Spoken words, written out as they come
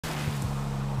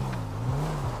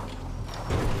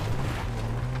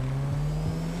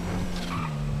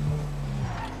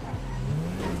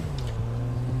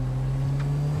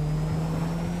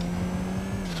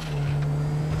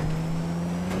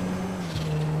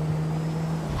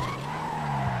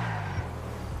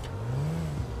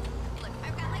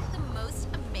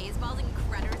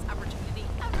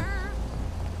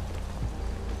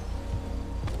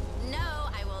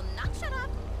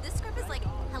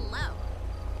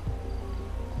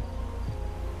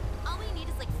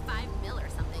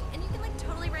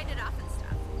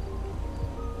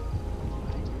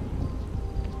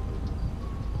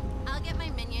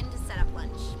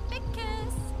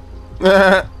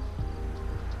I'll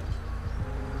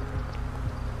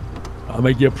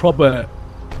make you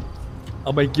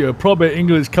a proper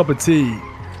English cup of tea.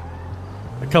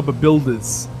 A cup of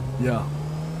builders. Yeah.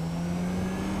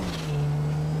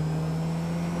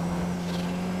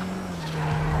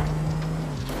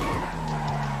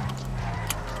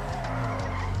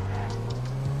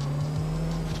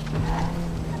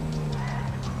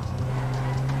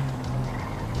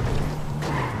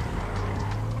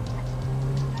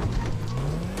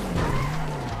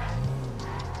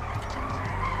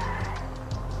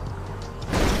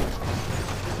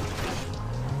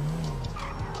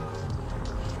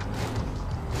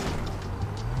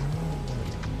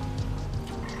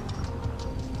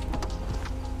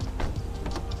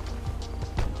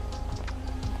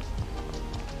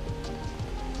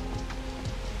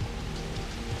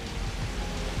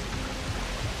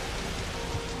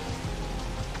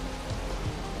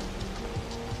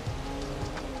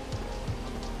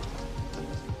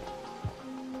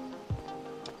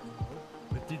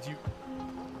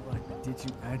 Did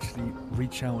you actually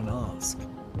reach out and ask?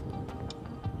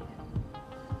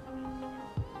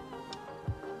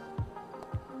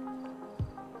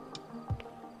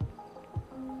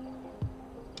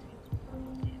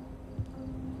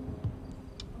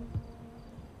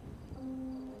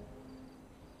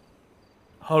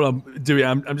 Hold on, Dewey.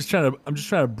 I'm just trying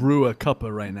to brew a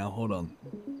cuppa right now. Hold on.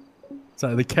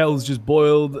 Sorry, the kettle's just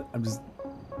boiled. I'm just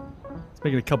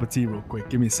making a cup of tea real quick.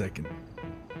 Give me a second.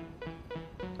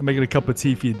 I'm making a cup of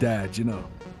tea for your dad, you know.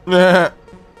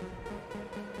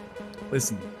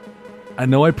 Listen, I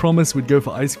know I promised we'd go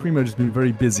for ice cream. I've just been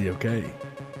very busy, okay?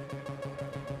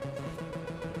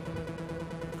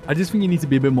 I just think you need to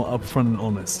be a bit more upfront and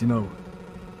honest, you know,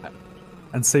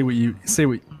 and say what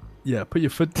yeah, put your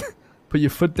foot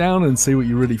down and say what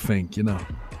you really think, you know.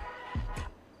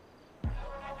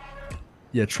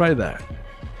 Yeah, try that.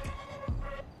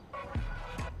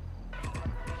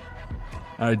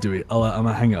 Alright, Dewey. I'm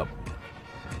gonna hang up.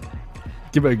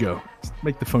 Give it a go. Just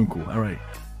make the phone call. Alright.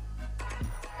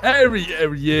 There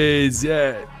he is.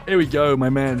 Yeah. Here we go, my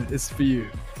man. It's for you.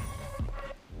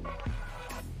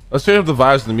 Let's change up the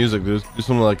vibes and the music, dude. Do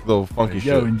some like little funky shit.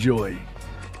 Yo, enjoy.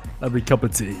 Lovely cup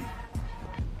of tea.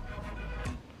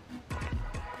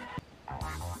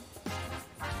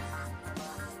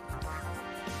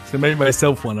 So I made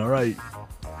myself one, alright.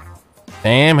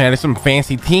 Damn, had some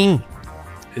fancy tea.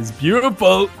 It's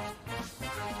beautiful.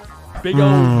 Big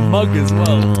old mug as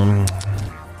well.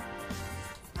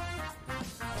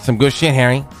 Some good shit,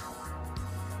 Harry.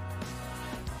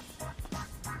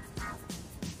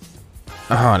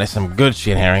 Oh, that's some good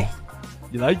shit, Harry.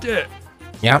 You like it?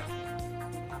 Yep.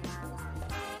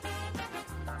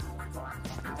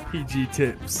 PG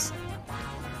tips.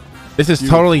 This is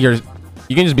totally your...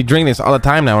 You can just be drinking this all the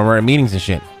time now when we're at meetings and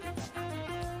shit.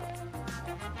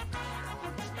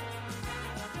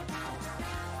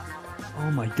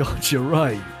 Oh my god, you're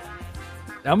right.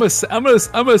 I'm gonna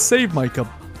save my cup.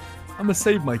 I'm gonna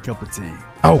save my cup of tea.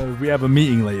 Oh, we have a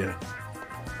meeting later.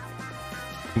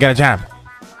 You got a job.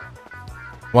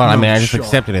 Well, No I mean, I just shot.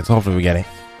 accepted it, so hopefully we get it.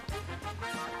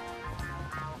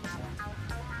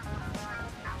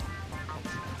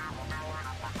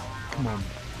 Come on,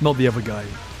 not the other guy.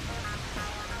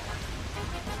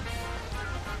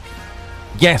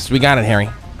 Yes, we got it, Harry.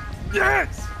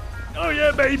 Yes! Oh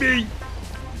yeah, baby!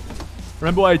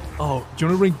 Remember oh, do you want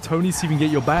to ring Tony, see if we can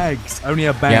get your bags? I only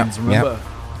have bands, remember? Yep.